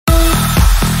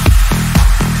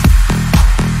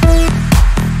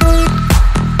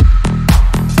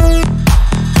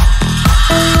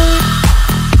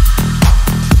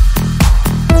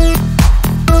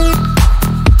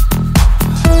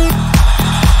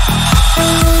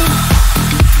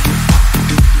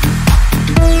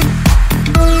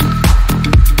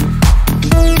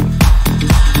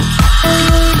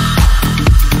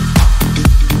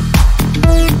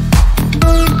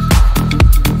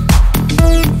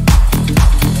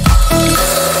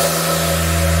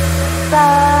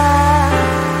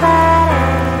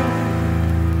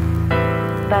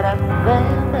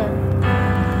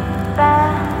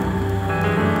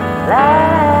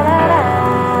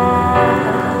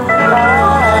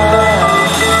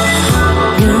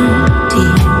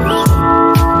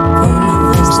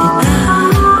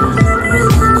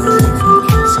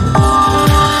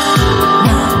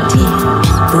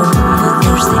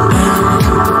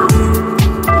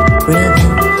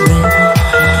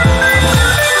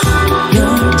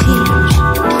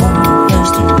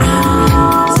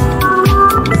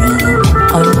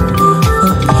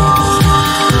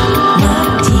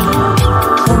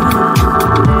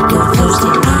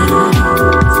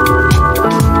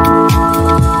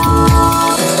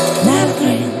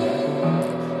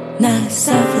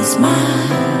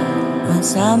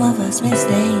us miss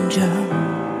danger.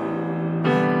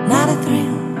 Not a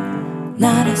thrill,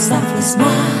 not a softly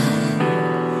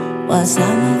smile, while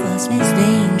some of us miss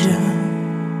danger.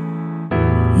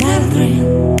 Not a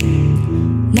thrill,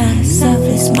 not a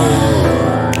softly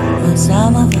smile, while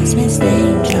some of us miss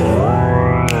danger.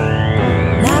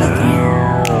 Not a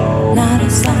thrill, not a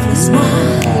softly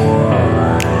smile,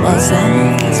 while some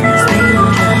of us miss danger.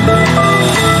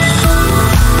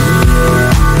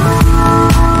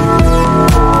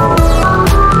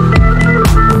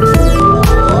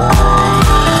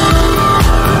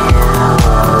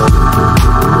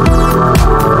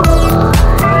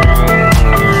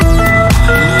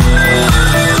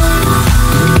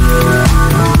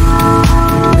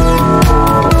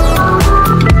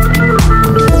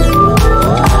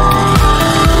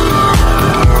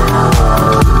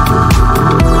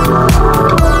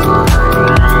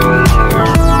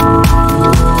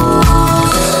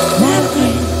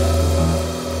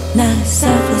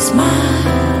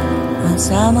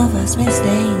 Some of us miss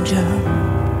danger.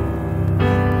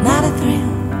 Not a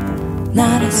thrill,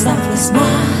 not a softly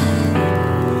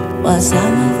smile, while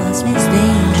some of us miss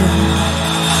danger.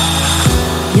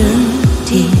 Your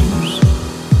tears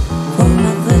for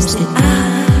my thirsty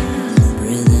eyes,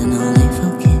 breathing only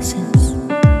for kisses.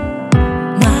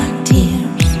 My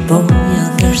tears for your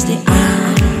thirsty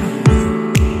eyes,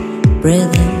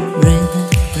 breathing